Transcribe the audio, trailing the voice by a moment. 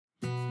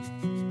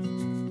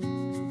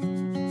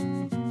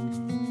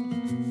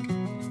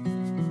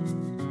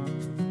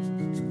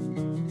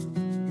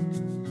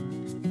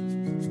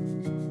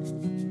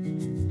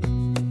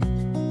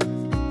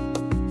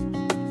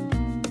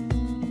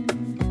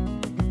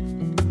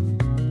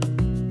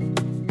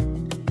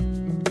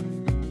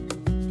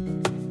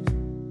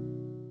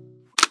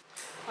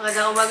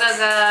Magandang umaga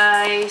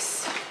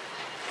guys!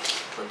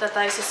 Punta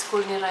tayo sa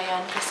school ni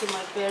Ryan kasi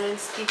may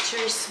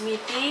parents-teachers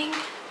meeting.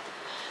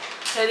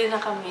 Ready na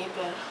kami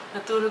pero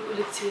natulog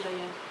ulit si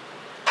Ryan.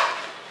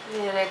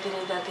 Ready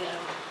na dati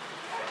raw.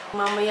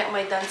 Mamaya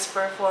may dance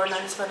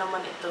performance pa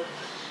naman ito.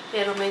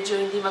 Pero medyo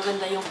hindi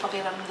maganda yung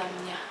pakiramdam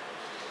niya.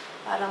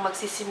 Parang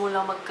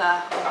magsisimulang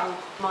magka-ubo.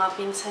 Mga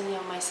pinsan niya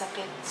may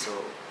sakit. So,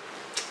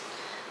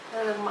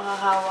 talagang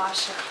makakawa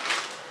siya.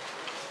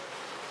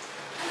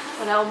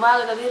 Wala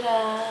umaga, Kabira.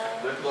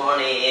 Good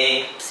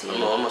morning. See?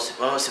 Almost.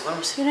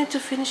 You need to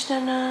finish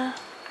na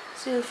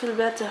so you'll feel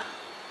better.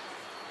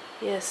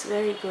 Yes,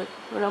 very good.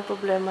 Walang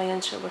problema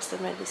yan siya, basta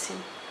medicine.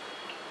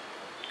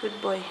 Good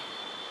boy.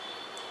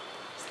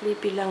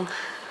 Sleepy lang.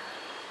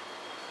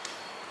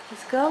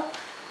 Let's go.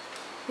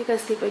 You can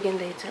sleep again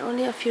later.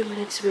 Only a few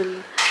minutes we'll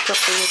talk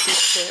to your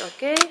teacher,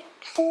 okay?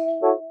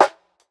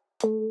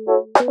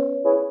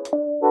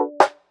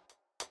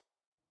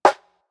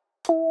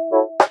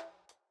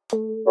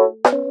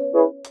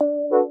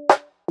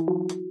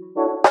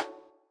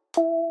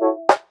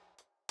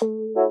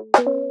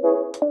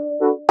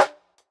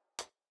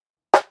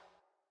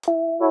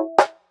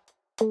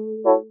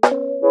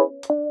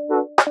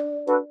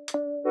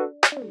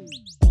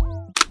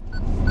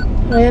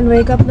 Ryan,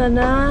 wake up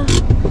na.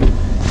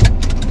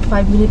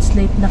 5 minutes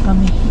late na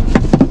kami.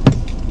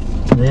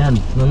 Ryan,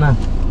 Nana.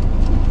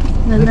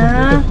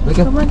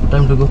 Wake up. Come on.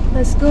 Time to go.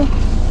 Let's go.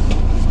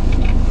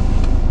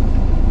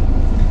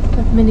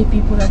 Not many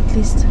people at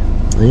least.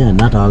 Yeah,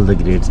 not all the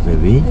grades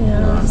maybe.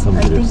 Yeah, some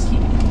I grades.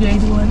 think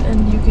grade 1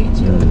 and UKG.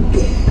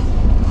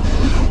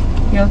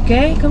 You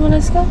okay? Come on,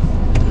 let's go.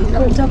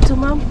 We'll talk to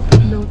mom.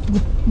 No.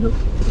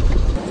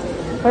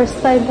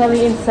 First time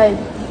coming inside.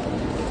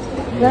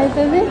 Right,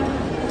 baby?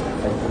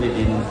 Actually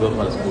didn't go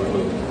for school.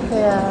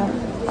 Yeah.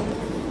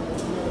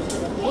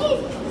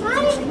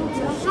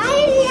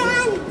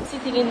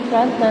 Sitting in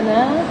front,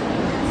 Nana.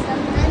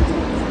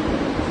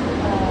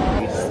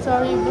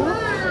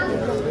 Storybook.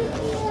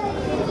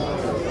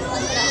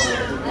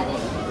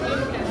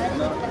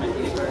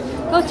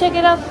 Go check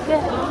it out. Yeah.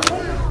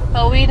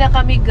 Pauwi na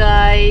kami,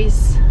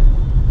 guys.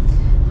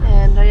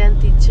 And Ryan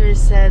teacher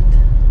said,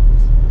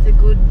 he's a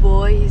good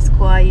boy. He's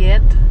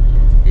quiet.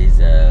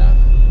 He's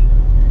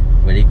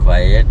very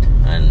quiet,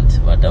 and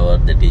whatever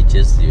the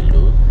teachers you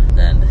do,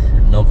 and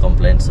no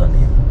complaints on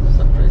him.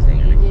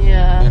 Surprisingly.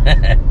 Yeah.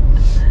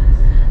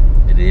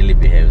 He really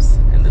behaves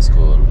in the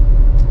school,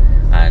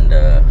 and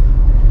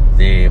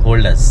they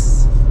hold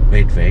us.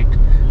 Wait.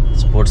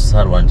 Sports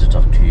sir wants to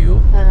talk to you,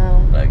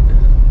 like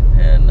that.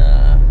 And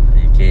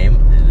he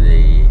came.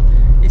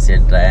 He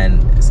said,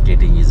 Ryan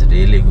skating is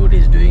really good.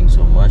 He's doing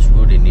so much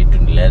good. He need to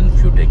learn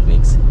few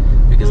techniques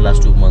because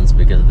last 2 months,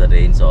 because of the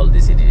rains, all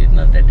this he did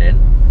not attend.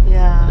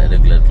 Yeah. The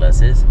regular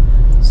classes.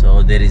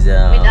 So there is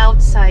a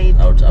outside.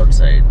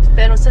 Outside.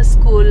 Pero sa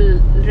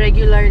school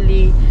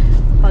regularly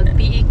pag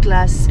PE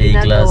class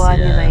ginagawa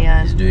nila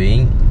yan. He's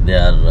doing. They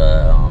are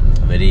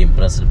very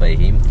impressed by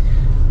him.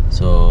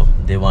 So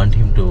they want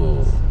him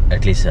to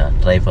at least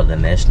try for the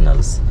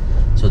nationals.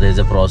 So there is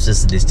a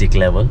process, district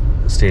level,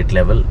 state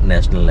level,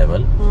 national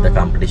level. The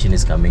competition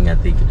is coming. I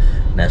think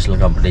national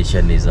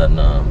competition is on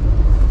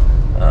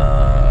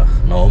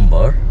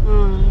November.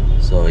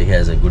 So he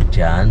has a good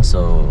chance.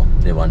 So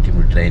they want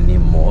him to train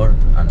him more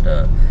and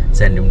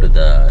send him to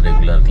the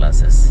regular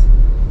classes.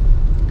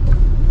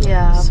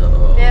 Yeah.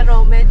 So,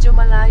 pero medyo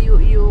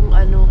malayo yung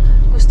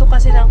gusto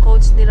kasi ng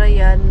coach ni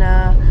Ryan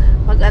na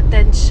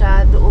mag-attend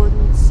siya doon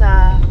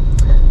sa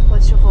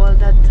what you call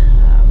that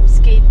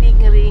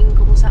skating ring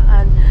kung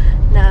saan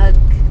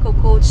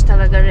nag-coach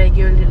talaga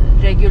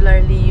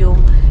regularly yung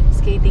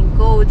skating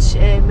coach.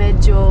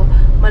 Medyo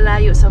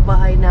malayo sa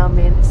bahay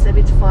namin. It's a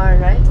bit far,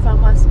 right?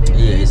 From us, maybe?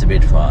 Yeah, it's a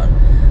bit far.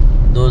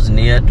 Those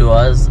near to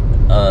us,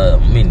 I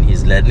mean,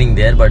 he's learning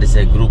there, but it's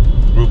a group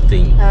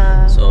thing.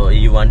 So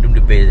you want him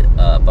to pay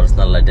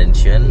personal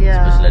attention,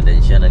 special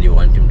attention, and you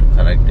want him to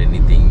correct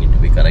anything to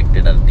be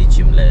corrected or teach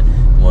him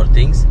more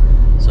things.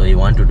 So you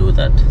want to do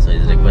that. So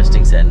he's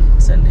requesting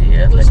send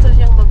here. Gusto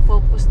niyang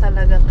mag-focus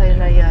talaga kay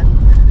Ryan.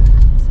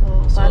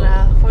 So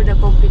para for the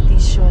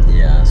competition.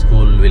 Yeah,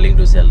 school willing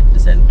to send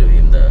to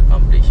him the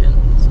competition.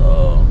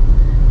 So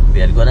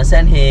we are gonna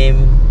send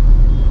him.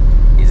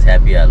 He's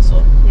happy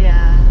also.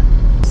 Yeah.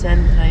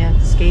 Send Ryan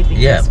skating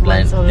this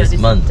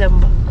month.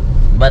 September.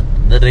 But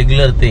the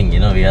regular thing,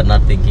 we are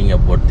not thinking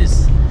about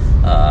this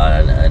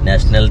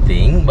national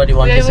thing. But you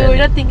want to send.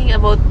 We're not thinking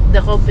about the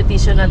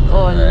competition at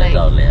all.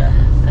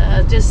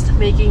 Just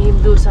making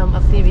him do some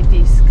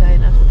activities,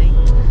 kind of thing.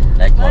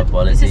 Like more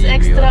policy. This is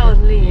extra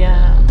only.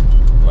 Yeah.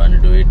 Want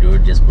to do it.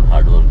 Just put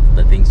hard work.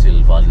 The things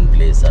will fall in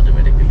place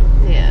automatically.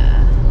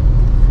 Yeah.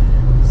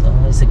 So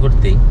it's a good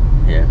thing.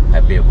 Yeah,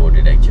 happy about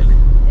it actually.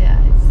 Yeah,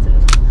 it's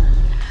true.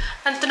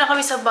 Nandito na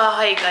kami sa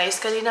bahay, guys.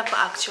 Kanina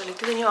pa actually.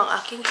 Tignan nyo ang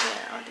aking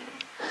hair.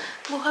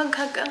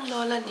 Buhaghag ang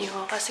lola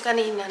niyo. Kasi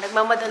kanina,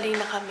 nagmamadali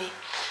na kami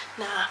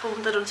na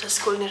pumunta doon sa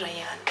school ni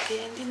Ryan.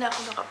 Kaya hindi na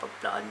ako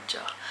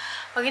nakapag-plancha.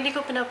 Pag hindi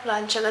ko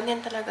pinaplancha,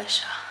 ganyan talaga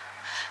siya.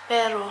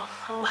 Pero,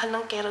 ang mahal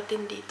ng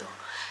keratin dito,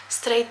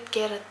 straight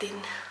keratin.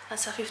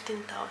 Nasa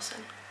 15,000.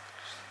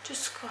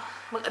 Diyos ko,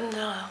 mag-ano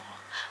na lang ako.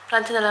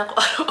 Planta na lang ako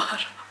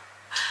araw-araw.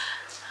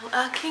 Ang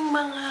aking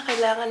mga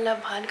kailangan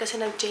labhan kasi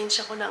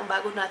nag-change ako ng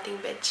bago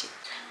nating bedsheet.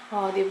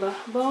 Oh, diba?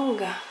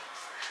 Bongga.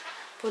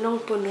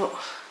 Punong-puno.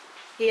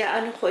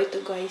 Iaano ko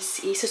ito guys,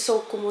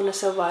 isusok ko muna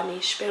sa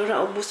vanish. Pero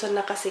naubusan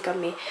na kasi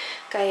kami.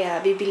 Kaya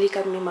bibili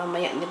kami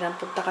mamaya.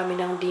 Punta kami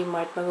ng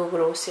D-Mart,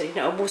 mag-grocery.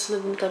 Naubusan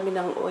na din kami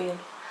ng oil.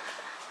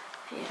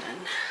 Ayan.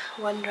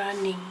 1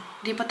 running.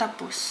 Di pa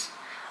tapos.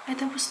 Ay,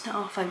 tapos na.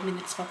 Oh, 5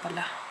 minutes pa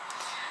pala.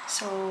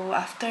 So,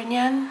 after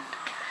nyan,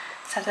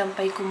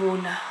 satampay ko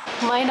muna.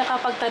 May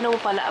nakapagtanong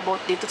pala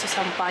about dito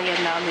sa sampayan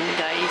namin,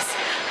 guys.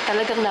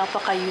 Talagang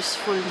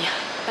napaka-useful niya.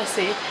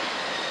 Kasi,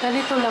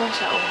 ganito lang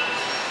siya, oh.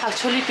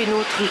 Actually,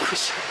 pinutol ko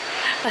siya.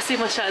 Kasi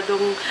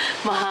masyadong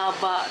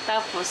mahaba.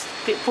 Tapos,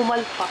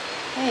 pumalpak.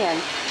 Ayan.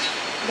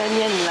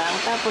 Ganyan lang.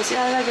 Tapos,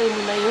 ilalagay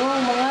mo na yung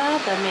mga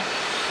damit.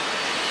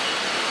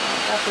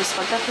 Tapos,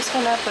 pagtapos ka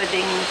na,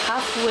 pwedeng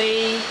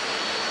halfway.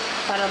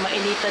 Para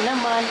mainitan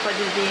naman.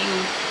 Pwede ding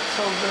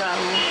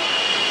sobrang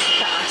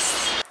taas.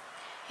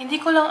 Hindi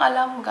ko lang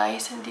alam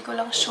guys, hindi ko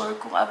lang sure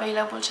kung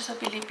available siya sa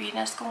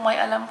Pilipinas. Kung may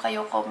alam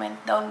kayo, comment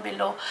down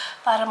below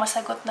para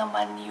masagot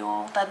naman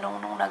yung tanong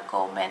nung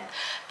nag-comment.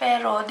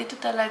 Pero dito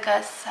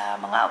talaga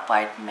sa mga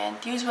apartment,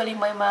 usually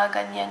may mga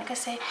ganyan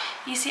kasi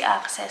easy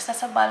access.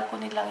 Nasa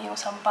balcony lang yung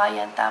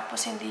sampayan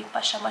tapos hindi pa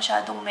siya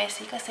masyadong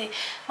messy kasi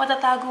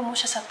matatago mo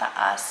siya sa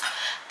taas.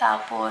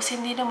 Tapos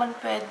hindi naman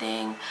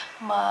pwedeng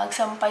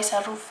magsampay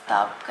sa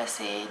rooftop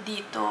kasi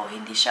dito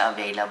hindi siya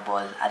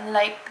available.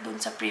 Unlike dun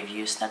sa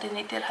previous na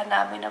tinitirhan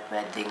namin na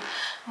pwedeng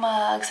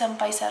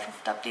magsampay sa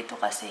rooftop, dito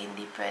kasi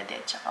hindi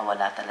pwede at saka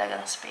wala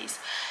talagang space.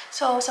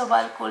 So, sa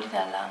balcony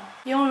na lang.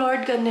 Yung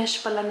Lord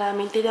Ganesh pala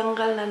namin,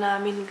 tinanggal na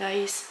namin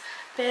guys.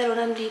 Pero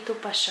nandito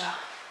pa siya.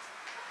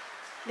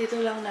 Dito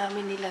lang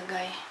namin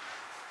nilagay.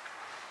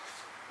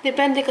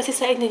 Depende kasi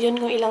sa inyo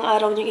yun kung ilang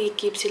araw nyo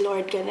i-keep si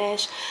Lord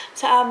Ganesh.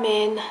 Sa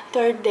amin,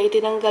 3rd day,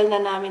 tinanggal na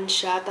namin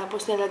siya.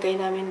 Tapos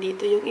nilagay namin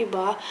dito. Yung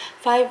iba,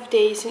 5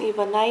 days. Yung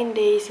iba, 9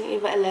 days. Yung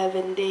iba,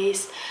 11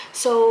 days.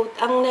 So,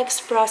 ang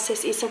next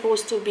process is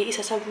supposed to be,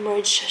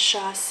 isa-submerge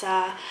siya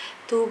sa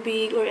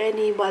tubig or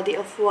any body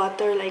of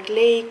water like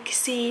lake,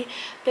 sea.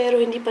 Pero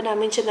hindi pa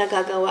namin siya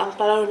nagagawa. Ang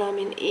plano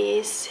namin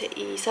is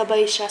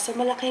isabay siya sa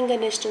malaking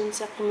Ganesh dun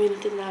sa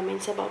community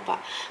namin sa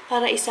baba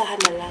para isahan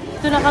na lang.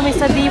 Ito na kami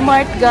sa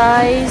D-Mart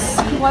guys.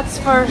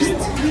 What's first?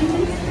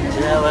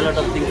 We have a lot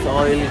of things,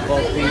 oil,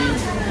 coffee.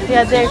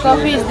 Yeah, there.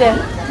 Coffee is there.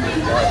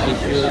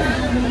 Tissue.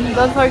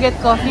 Don't forget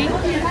coffee.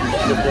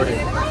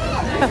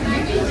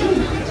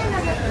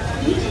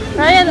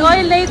 Ryan,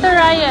 oil later,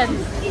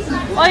 Ryan.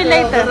 Oil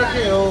later.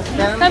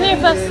 Come here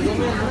first.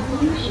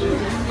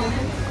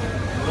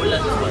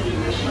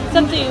 It's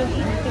up to you.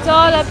 It's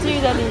all up to you,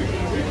 Daddy.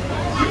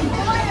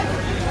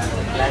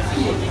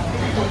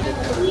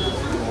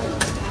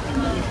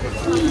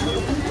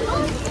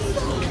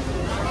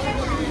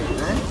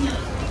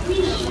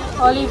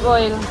 Olive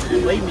oil.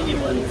 Why mini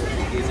one?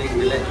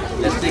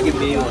 Let's take a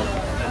mini one.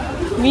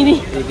 Mini.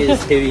 Because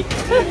it's heavy.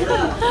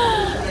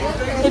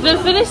 It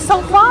will finish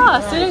so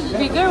fast. We need a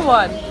bigger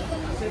one.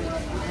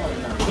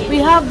 We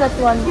have that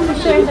one.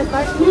 Share in the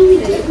cart.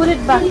 Put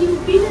it back.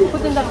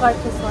 Put in the cart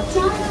this one.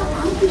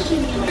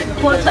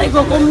 What type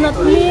of coconut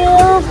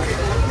milk?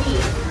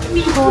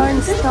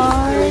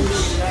 Cornstarch.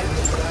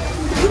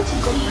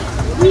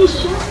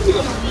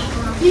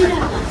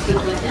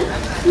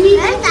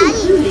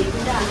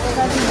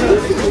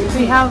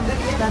 We have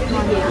that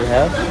one. You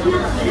have?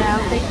 Yeah,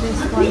 I'll take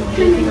this one.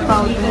 Baking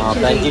powder.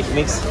 Pancake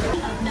mix.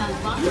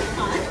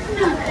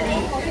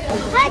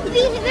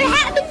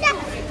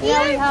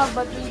 Yeah, we have,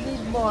 but we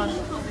need more.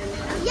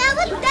 Yeah,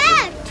 what's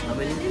that? How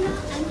many?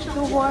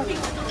 2 more.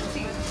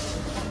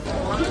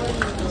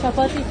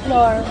 Chapati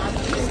flour.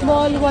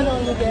 Small one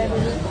only there.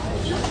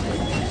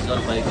 It's not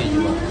 5 kg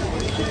one.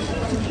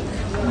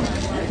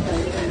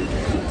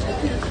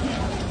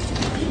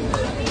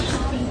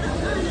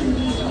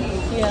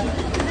 Yeah.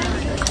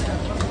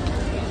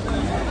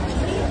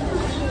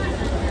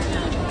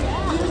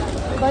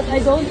 But I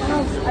don't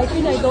have, I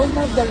think I don't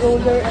have the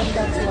roller and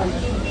that one.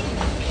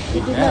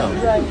 It is not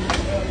right.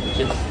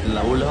 Just the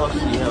old house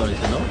you have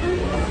already, no?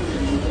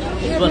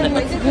 This one,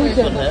 It's this good.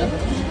 one have.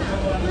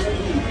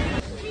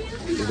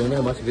 You don't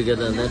have much bigger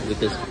than that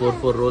because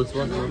 4 rolls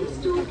one. No.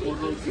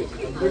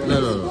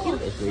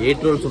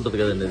 8 rolls ఉంటుంది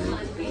కదండి అది.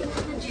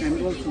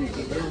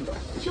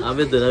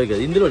 అవెద్దు అవి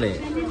కదా ఇందులోనే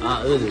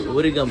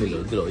ఓరిగామిలో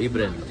ఇందులో ఈ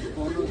brand.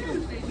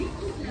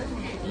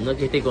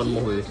 Okay, take one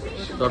more.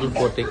 Total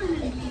 4 take.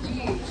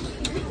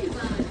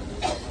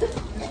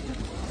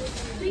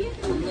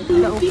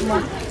 The upma.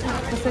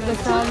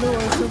 Kasagasalo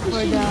also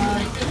for the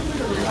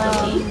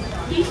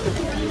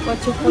what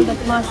you call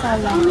that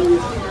masala.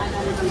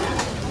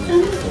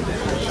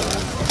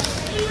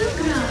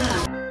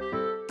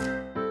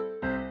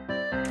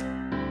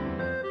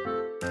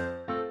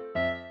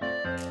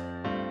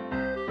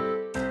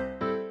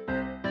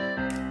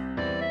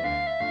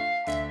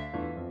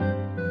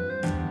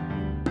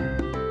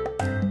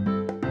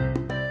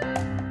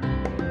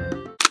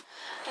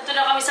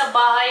 kami sa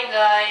bahay,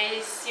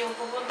 guys. Yung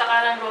pupunta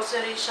ka ng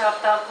grocery shop,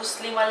 tapos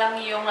 5 lang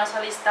yung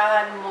nasa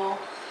listahan mo.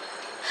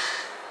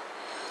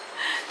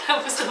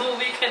 Tapos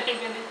umuwi ka na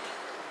ganito.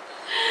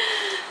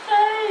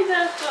 Ay,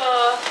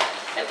 nako.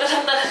 Ito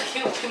lang talaga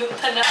yung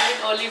pinunta namin,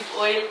 olive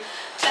oil.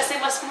 Kasi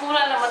mas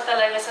mura naman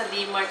talaga sa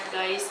D-Mart,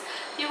 guys.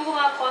 Yung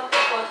mga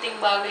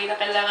konting-konting bagay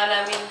na kailangan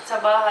namin sa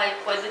bahay,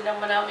 pwede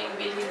naman namin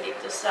bilhin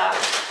dito sa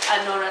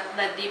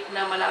na deep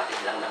na malapit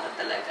lang naman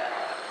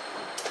talaga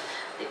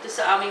dito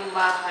sa aming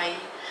bahay.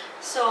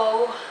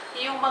 So,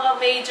 yung mga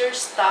major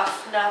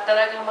stuff na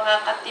talagang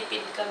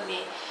makakatipid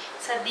kami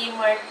sa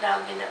D-Mart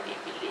namin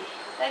nabibili.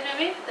 Like,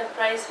 maybe the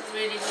price is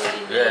really good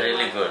in Yeah,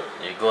 really good.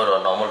 You go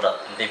to normal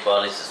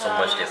Nepal is so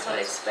much different.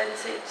 So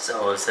expensive. It's a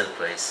wholesale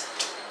price.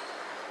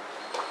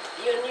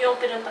 Yun yung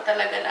pinunta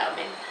talaga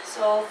namin.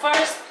 So,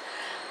 first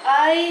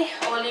ay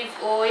olive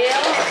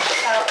oil,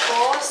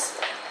 tapos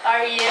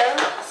Ariel,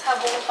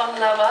 sabong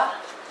panglaba.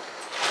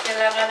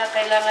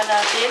 Kailangan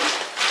natin.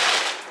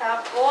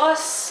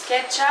 Tapos,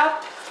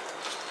 ketchup.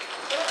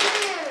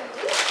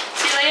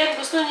 Si Ryan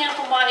gusto niya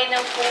kumain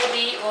ng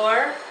puri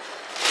or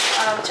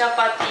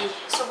chapati.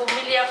 So,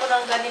 bumili ako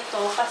ng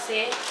ganito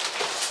kasi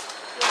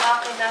yung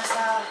akin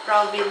nasa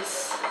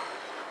province.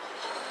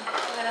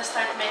 I'm gonna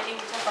start making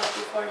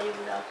chapati for him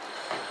now.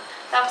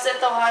 Tapos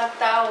ito, hand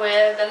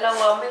towel,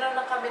 2. Meron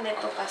na kami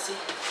nito kasi.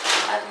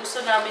 At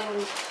gusto namin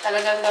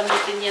talagang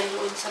gamitin yan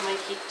doon sa my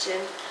kitchen.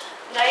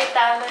 Dry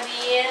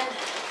tamarind.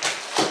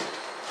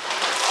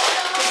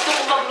 Gusto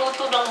ko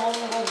magluto ng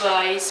munggo,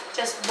 guys.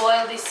 Just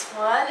boil this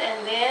one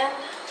and then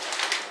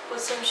put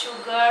some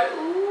sugar.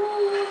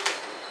 Ooh.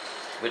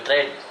 We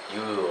tried.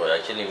 You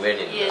actually made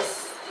in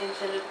Yes, in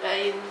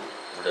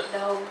the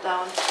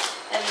hometown.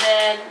 And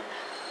then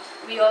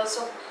we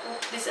also cook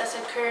this as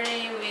a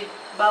curry with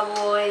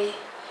baboy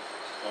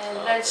and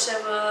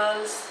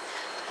vegetables,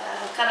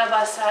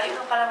 kalabasa. You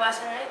know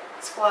kalabasa, right?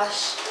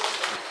 Squash.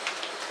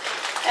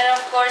 And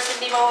of course,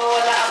 hindi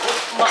mawawala ang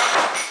ukma.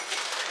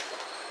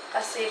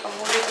 Kasi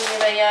paborito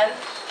nila yan.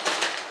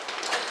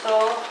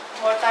 Ito,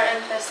 mortar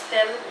and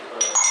pestle.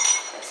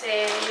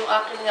 Kasi yung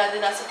akin nga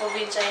din nasa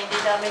probinsya, hindi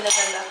namin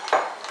nadala.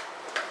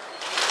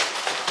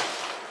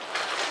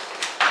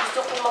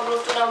 Gusto kong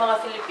magluto ng mga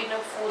Filipino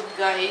food,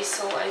 guys.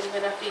 So, I'm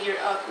gonna figure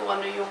out kung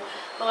ano yung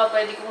mga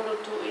pwede kong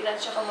lutuin at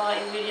saka mga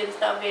ingredients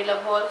na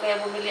available.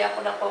 Kaya bumili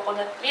ako ng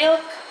coconut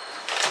milk.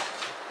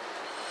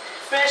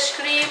 Fresh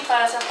cream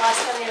para sa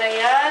pasta nila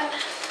yan.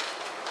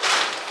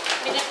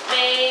 Minute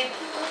Maid.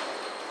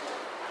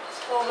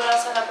 Sobrang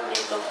sarap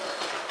nito.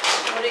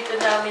 Paborito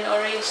namin,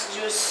 orange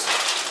juice.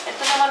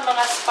 Ito naman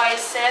mga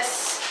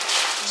spices.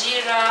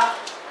 Jeera.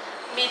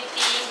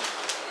 Meaty.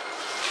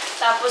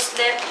 Tapos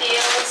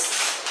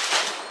lentils.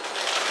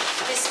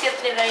 Biscuit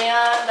nila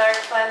yan.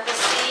 Dark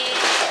Fantasy.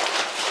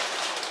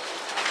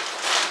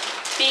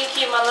 Pink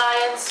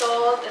Himalayan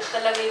salt. Ito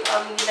talaga yung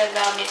aming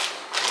ginagamit.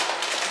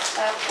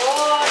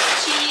 Tapos,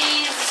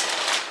 cheese.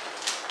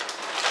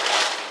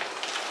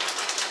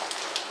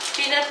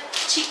 Peanut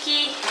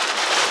chicky.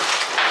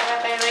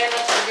 Para kay Ryan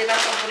at hindi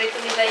lang paborito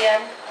nila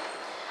yan.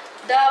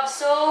 Dove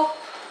soap.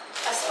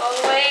 As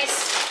always.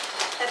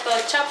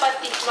 Ito,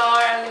 chapati flour.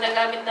 Ang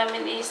ginagamit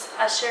namin is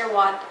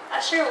Asherwad.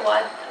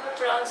 Asherwad? Am I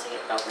pronouncing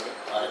it properly?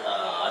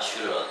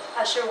 Asherwad.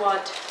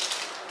 Asherwad.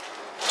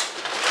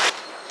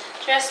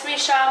 Tresemme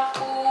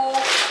shampoo.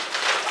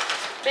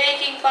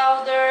 Baking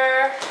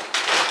powder.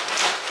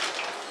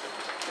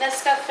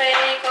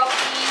 Nescafe,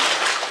 coffee,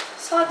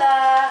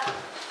 soda.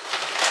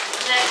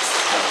 Next,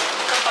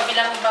 itong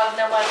kabilang bag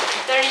naman.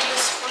 Very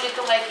useful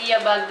itong IKEA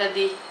bag,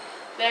 Daddy.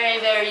 Very,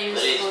 very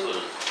useful.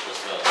 Very useful.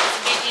 That's right. It's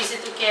a bit easy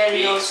to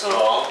carry Big, also.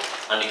 strong,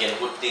 and you can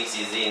put things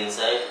easy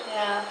inside.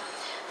 Yeah.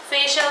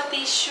 Facial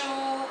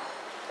tissue.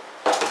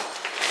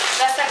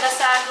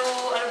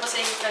 Gasa-gasalo. Ano ba sa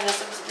English na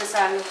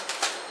gasa-gasalo?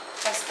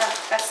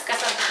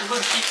 Kaskas ang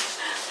tawag dito.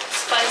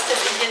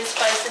 Spices, Indian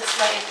spices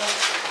lang ito.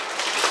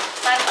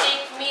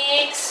 Pancake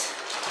mix.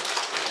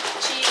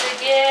 Cheese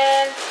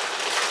again.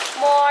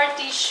 More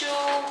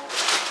tissue.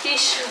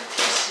 Tissue.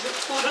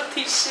 Puro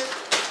tissue.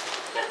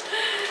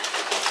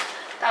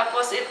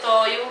 Tapos ito,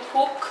 yung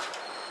hook.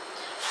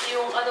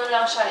 Yung ano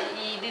lang siya,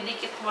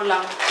 ididikit mo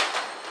lang.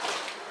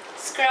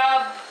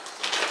 Scrub.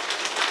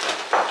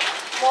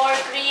 More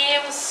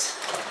creams.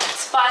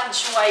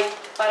 Sponge wipe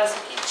para sa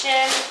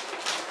kitchen.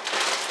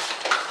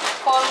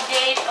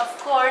 Colgate, of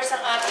course,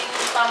 ang ating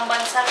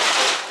pambansang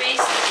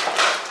toothpaste.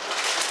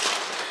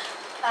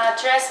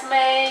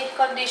 Tresemme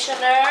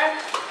conditioner.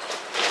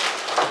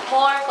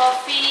 More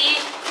coffee.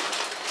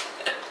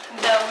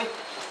 Dami.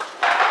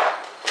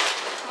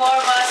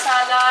 More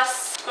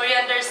masalas.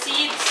 Coriander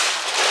seeds.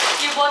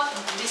 You bought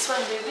this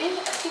one, baby?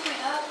 I think we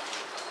have.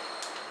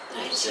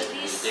 You said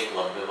you take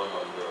one by one.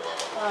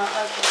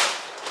 Okay.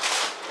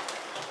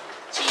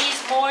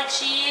 Cheese, more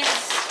cheese.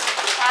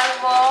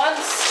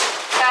 Almonds.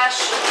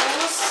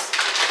 Cashews.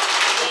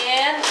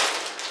 And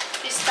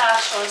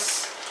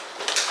pistachios.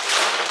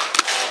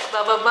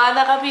 Bababa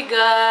na kami,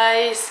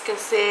 guys,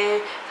 kasi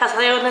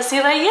sasayaw na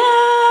si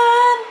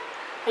Ryan.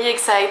 Are you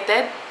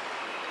excited?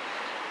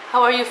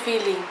 How are you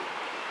feeling?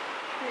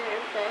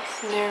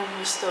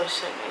 Nervous daw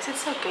siya, guys.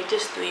 It's okay.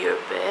 Just do your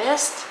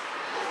best.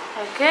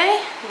 Okay?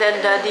 Then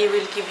Daddy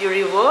will give you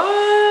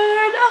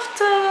reward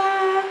after.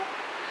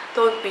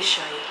 Don't be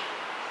shy.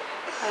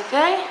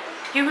 Okay?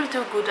 You will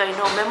do good, I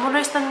know.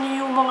 Memorize na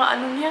niyo yung mga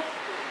ano niya.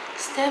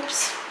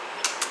 Steps.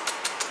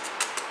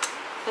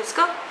 Let's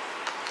go.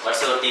 What's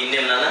your team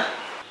name, Nana?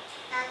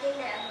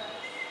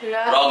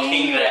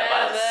 Rocking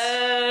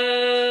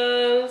Rebels.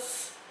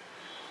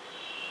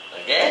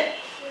 Okay?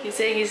 He's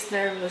saying he's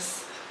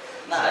nervous.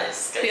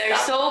 Nice. We are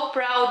so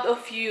proud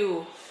of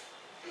you.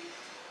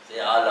 See,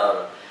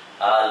 all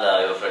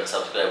your friends,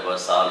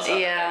 subscribers, all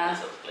Yeah.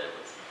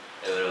 subscribers.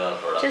 Everyone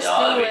proud of Just you. do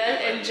All well,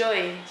 very enjoy.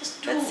 Just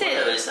do That's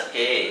whatever, it. it's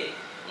okay.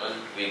 When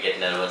we get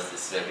nervous,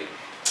 this maybe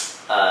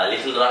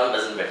little wrong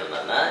doesn't matter,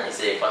 Nana. It's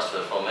a first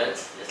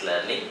performance, just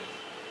learning.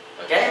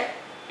 Okay?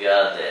 We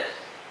are there.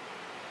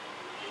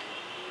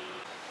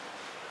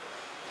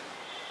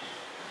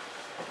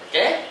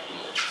 Okay?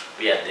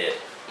 We are there.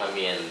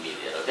 Mommy and me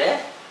there, okay?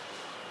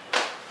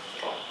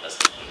 Oh, let's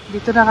go.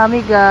 Dito na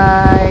kami,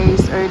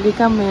 guys. Early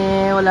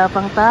kami. Wala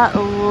pang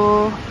tao.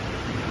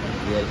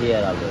 We are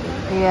here already.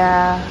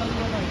 Yeah.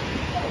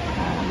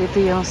 Dito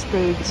yung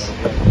stage.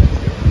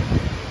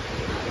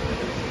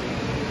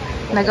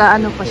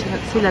 Nag-aano pa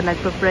sila,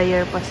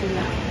 nagpa-prayer pa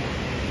sila.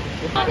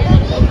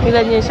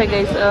 Kailan niya siya,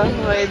 guys, oh.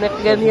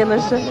 Ganyan na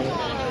siya.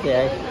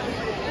 Yeah.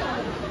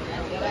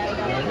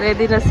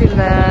 Ready na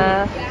sila.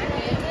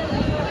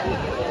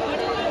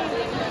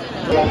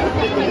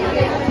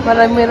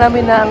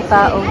 Marami-rami na ang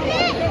tao.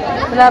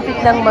 Malapit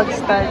lang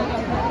mag-start.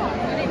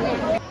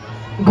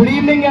 Good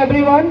evening,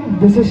 everyone.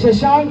 This is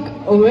Shashank.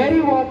 A very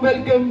warm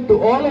welcome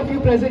to all of you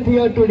present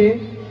here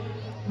today.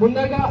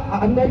 Mundaga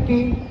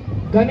andarki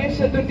Ganesh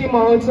Chaturthi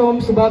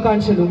Mahotsavam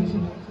Shubhakankshalu.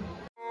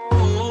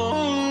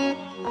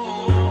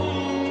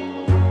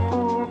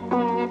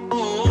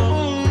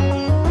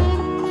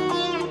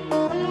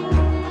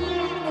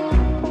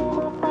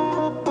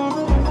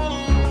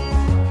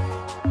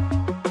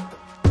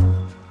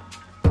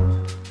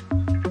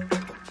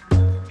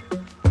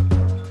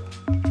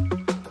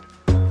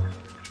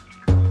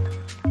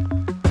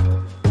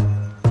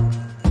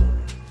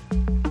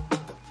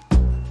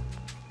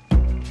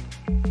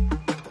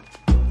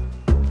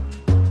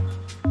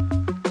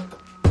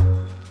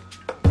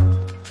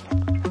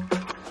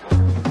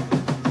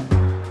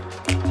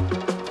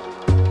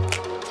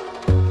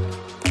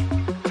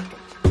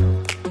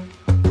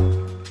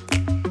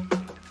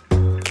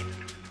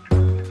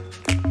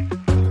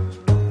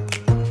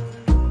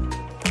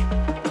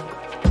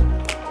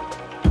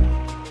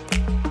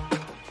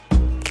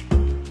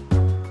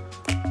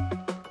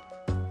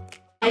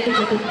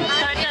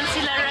 Startan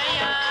sila,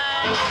 Ryan.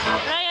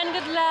 Ryan,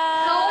 good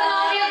luck. So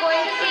now we are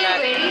going to see a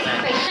very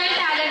special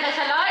talent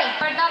asalo.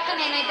 Ippardaka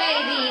nenaithe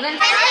idi even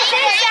 6,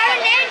 7,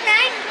 8,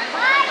 9,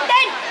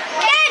 10.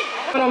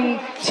 మనం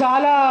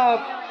చాలా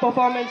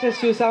పర్ఫార్మెన్సెస్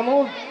చూసాము,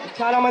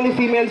 చాలా మంది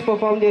females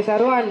perform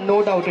చేశారు and no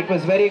doubt it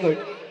was very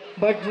good.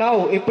 But now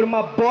ఇప్పుడు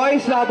మా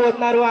బాయ్స్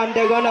రాబోతున్నారు and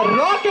they gonna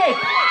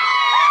rocket.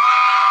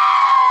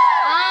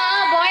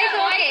 boys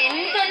okay.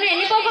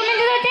 ఎన్ని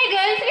పర్ఫార్మెన్సెస్ వచ్చాయి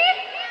గర్ల్స్ కి?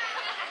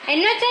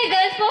 ఎన్ని వచ్చాయి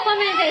గర్ల్స్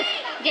పర్ఫార్మెన్సెస్?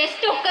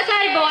 జస్ట్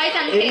ఒక్కసారి బాయ్స్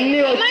అంతే. ఎన్ని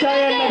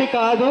వచ్చాయన్నది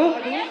కాదు,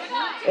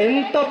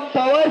 ఎంత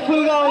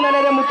పవర్ఫుల్ గా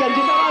ఉందనేది ముఖ్యం.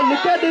 చూసారా,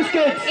 లుక్ అట్ దిస్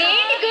కిడ్స్.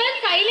 ఏంటి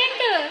గర్ల్స్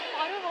సైలెంట్?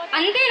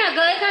 అంతేనా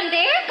గర్ల్స్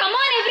అంతే? కమ్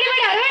ఆన్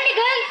ఎవ్రీబడి అరవండి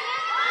గర్ల్స్.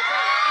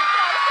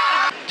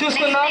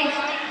 చూసుకుందాం.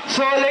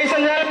 So ladies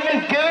and gentlemen,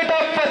 give it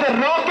up for the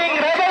Rocking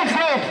Rebels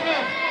group.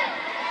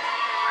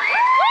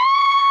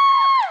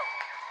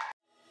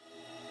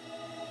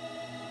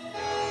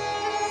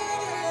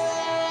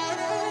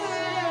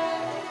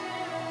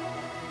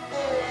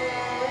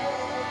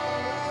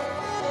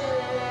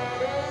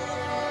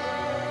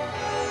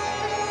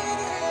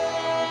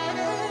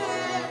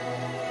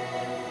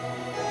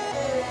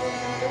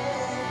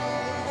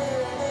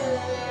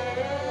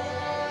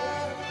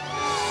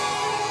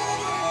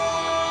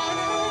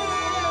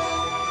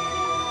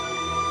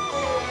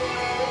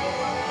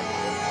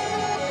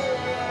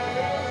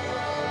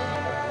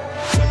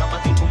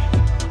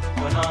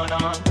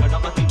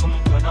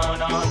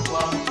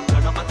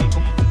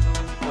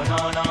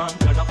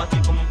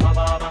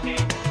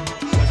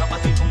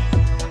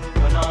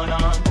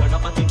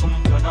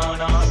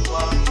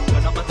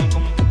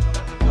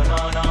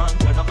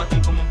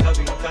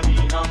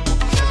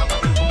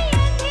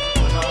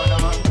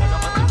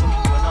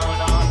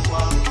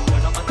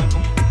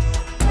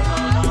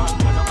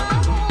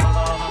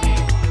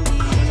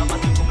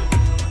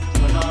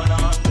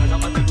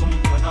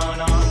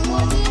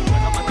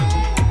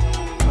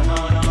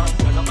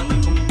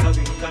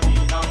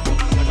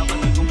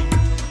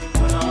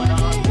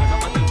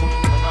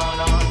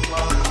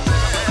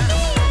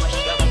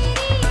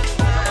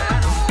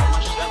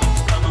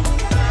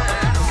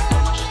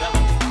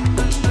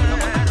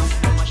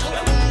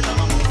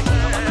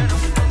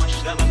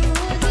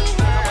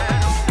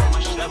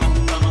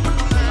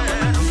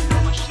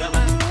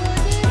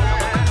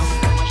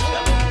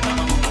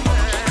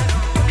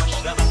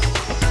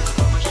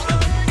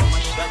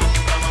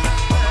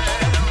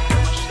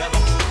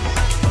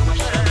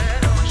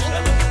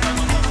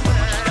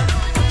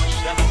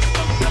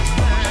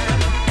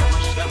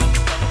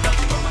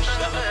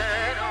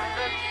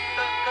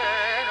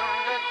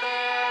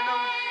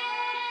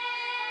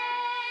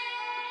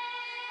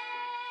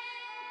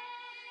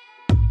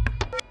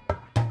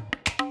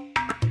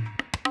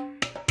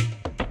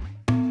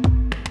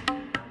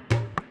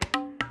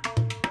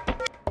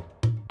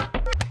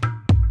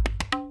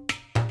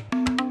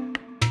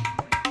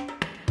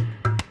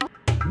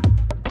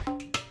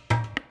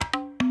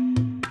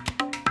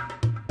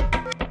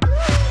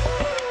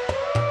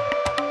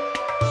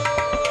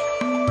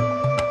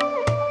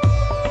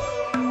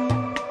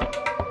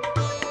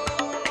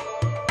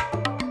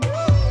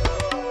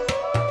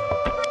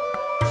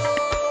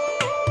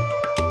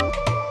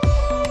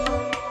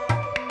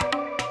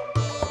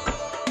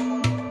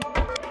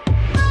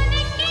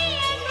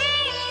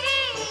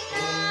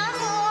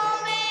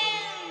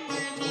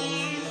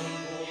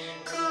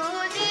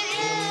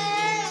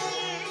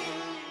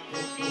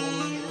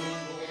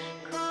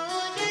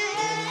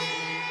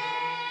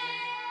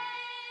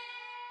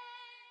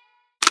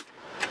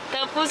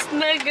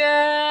 na,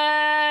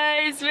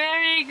 guys.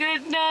 Very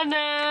good,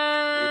 Nana.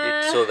 You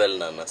did so well,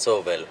 Nana.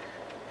 So well.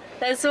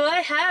 That's why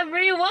I have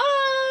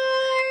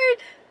reward.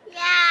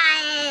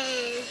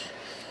 Yay!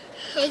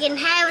 You can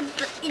have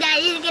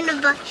Daddy's gonna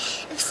buy.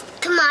 If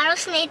tomorrow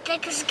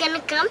Snake is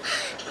gonna come,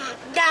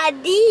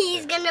 Daddy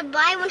is gonna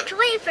buy one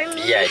toy for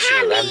me. Yeah, and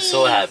sure. I'm Hammy.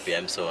 so happy.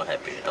 I'm so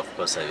happy. Of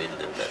course, I will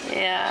do that.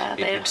 Yeah.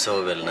 You did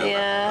so well, Nana.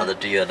 Yeah. Other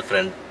to your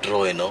front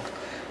row, you know.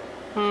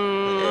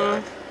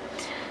 Yeah.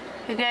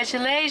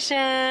 Congratulations.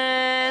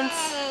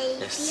 Hey,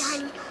 Yes.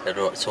 honey. There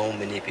were so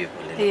many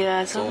people. You know.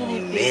 Yeah, so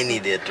many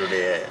there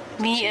today.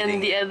 Me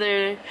and the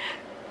other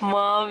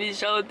mom is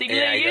shouting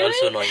Yeah, like you're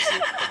also noisy.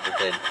 At the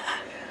time.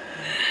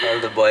 All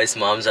the boys'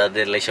 moms are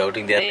there like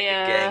shouting. They're like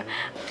a gang.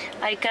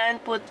 I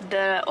can't put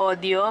the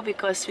audio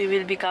because we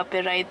will be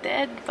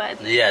copyrighted.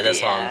 But Yeah, the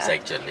songs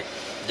actually.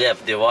 Yeah,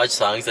 they watch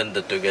songs and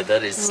together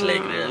it's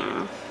like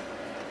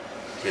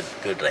really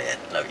good, Ryan.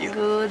 Love you.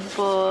 Good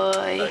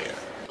boy. Love you.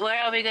 Where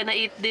are we gonna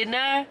eat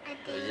dinner?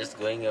 We're just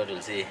going out.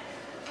 We'll see.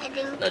 I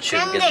think Not sure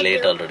it gets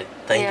late already.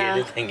 Thank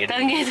you.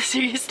 Thank you,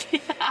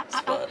 seriously.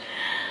 Spot.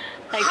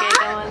 Okay,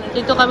 come on.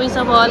 Dito kami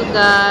sa mall,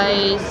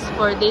 guys,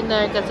 for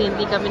dinner kasi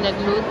hindi kami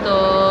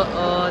nagluto.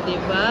 Oh, di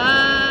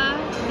ba?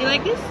 Do you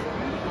like this?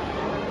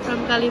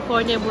 From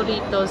California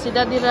burrito. Si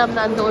Daddy Ram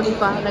na andoon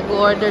pa,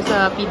 nag-order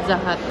sa Pizza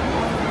Hut.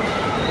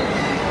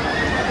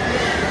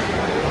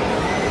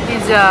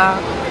 Pizza.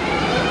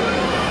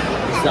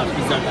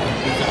 Pizza.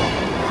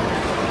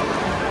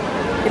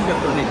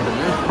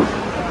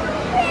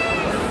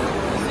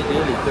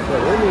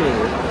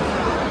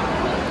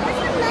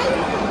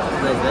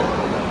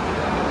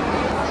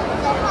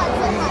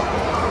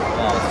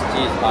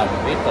 Cheese hard.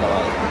 Wait for a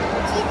while.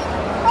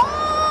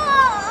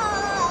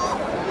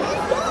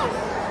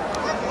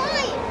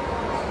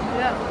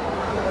 Yeah.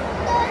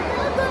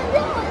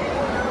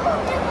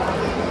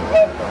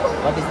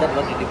 What is that?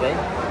 What did you buy? I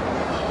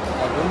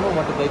don't know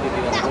what to buy, baby.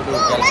 When I go to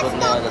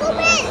California,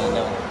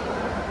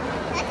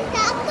 That's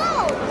taco.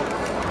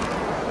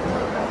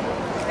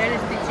 That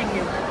is teaching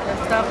you. The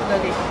stuff,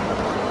 Daddy.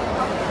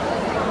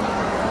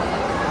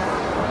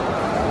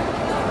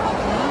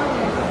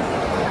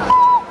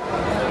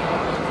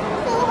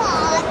 So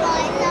hot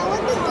right now. I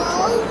want to go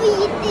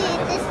eat it.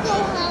 It's so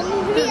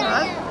hungry. Still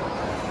hot?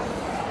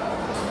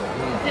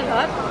 Still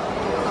hot?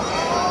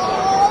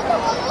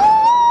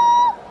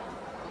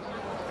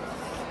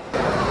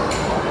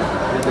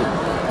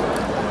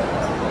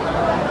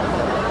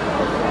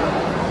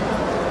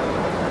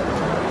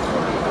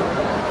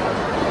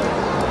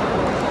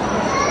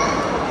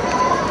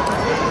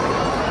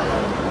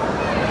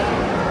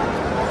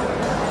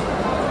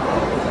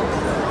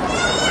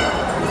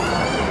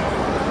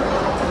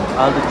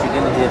 all the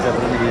chicken here,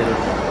 pepperoni here.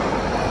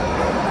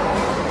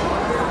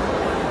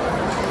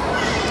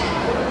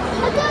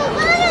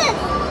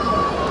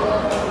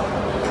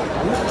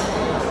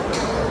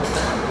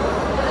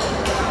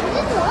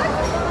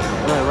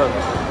 No, it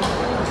works.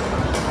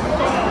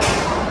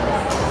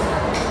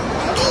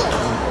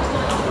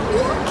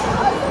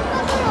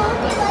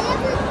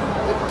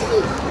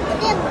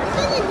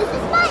 This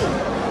is mine.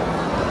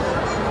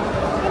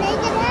 And I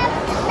can have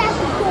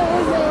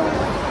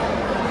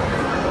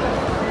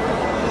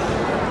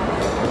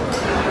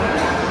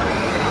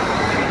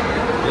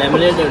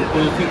Lemonade and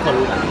kulfi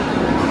falooda.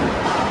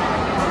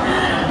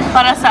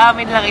 Para sa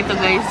amin lang ito,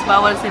 guys.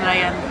 Bawal si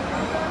Ryan.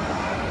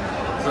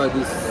 So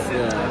this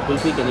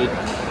kulfi can eat.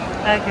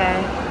 Okay.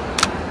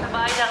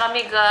 Bahay na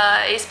kami,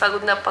 guys.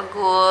 Pagod na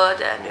pagod.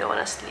 And we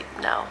wanna sleep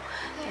now.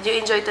 Did you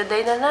enjoy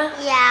today, Nana?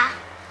 Yeah.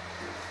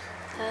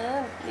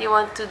 You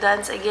want to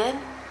dance again?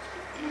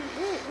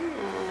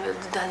 We'll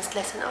do dance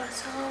lesson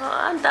also.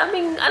 Ang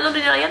daming, ano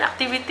din yan,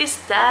 activities,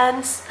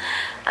 dance.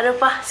 Ano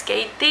pa?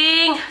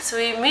 Skating,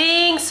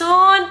 swimming,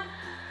 soon.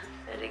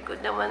 Very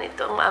good naman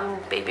itong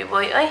baby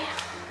boy. Ay.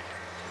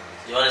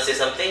 You want to say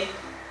something?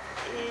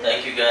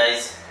 Thank you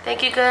guys.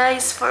 Thank you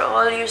guys for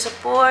all your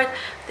support.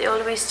 They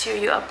always cheer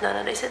you up,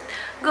 Nana. They said,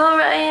 go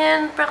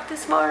Ryan,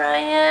 practice more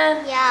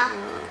Ryan. Yeah.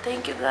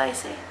 Thank you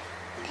guys.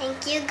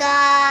 Thank you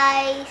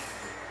guys.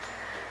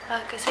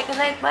 Okay, say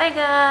goodnight. Bye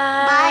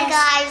guys. Bye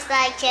guys.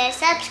 Like, share,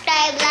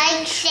 subscribe,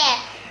 like, share.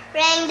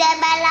 Ring the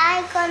bell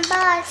icon.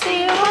 Bye.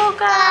 See you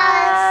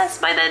guys.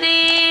 Bye,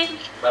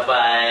 Daddy. Bye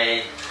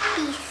bye.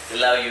 Peace.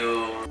 We love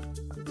you.